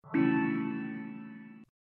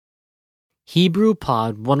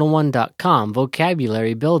HebrewPod101.com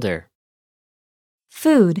Vocabulary Builder.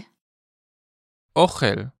 Food.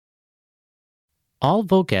 אוכל, All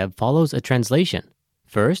vocab follows a translation.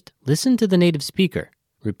 First, listen to the native speaker.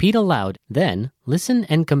 Repeat aloud, then listen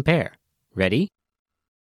and compare. Ready?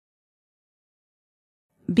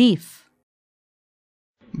 Beef.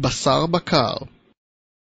 בשר בקר.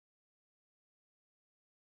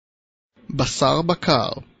 בשר בקר.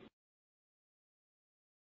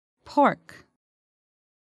 Pork.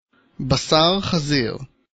 בשר חזיר.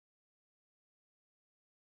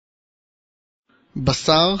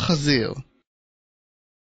 בשר חזיר.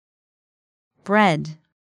 Bread.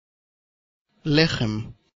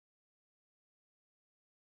 לחם.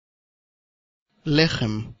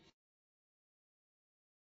 לחם.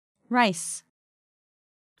 Rice.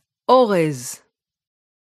 אורז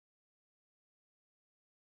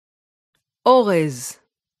אורז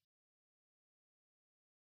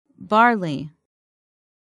Barley.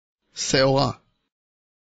 שעורה.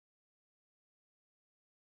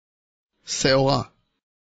 שעורה.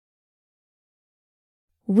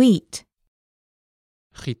 Wheat.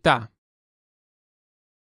 חיטה,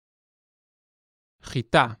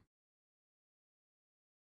 חיטה,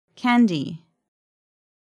 Candy.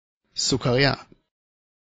 סוכריה.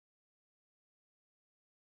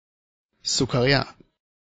 סוכריה.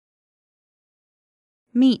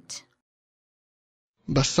 Meat.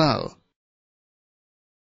 בשר.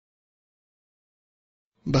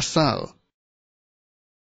 בשר.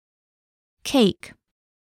 Cake.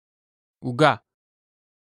 עוגה,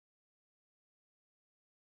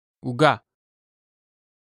 עוגה,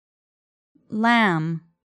 Lamb.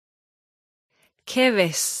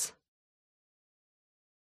 כבש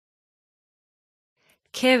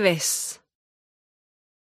כבש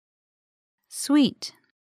Sweet.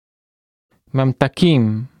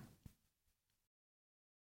 ממתקים,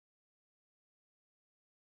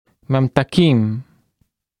 ממתקים,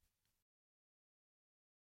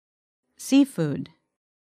 Seafood.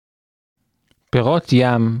 פירות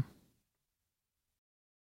ים,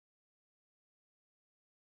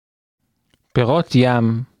 פירות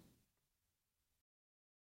ים,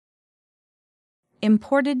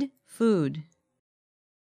 Imported food.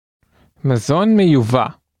 מזון מיובא,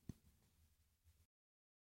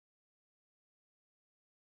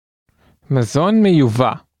 מזון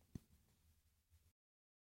מיובא,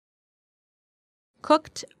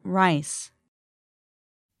 Cooked rice.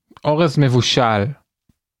 אורז מבושל,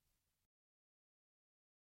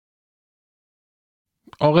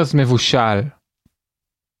 אורז מבושל.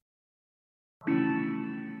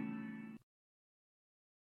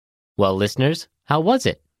 Well, listeners, how was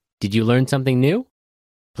it? Did you learn something new?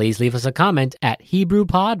 Please leave us a comment at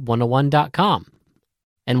HebrewPod101.com.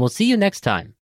 And we'll see you next time.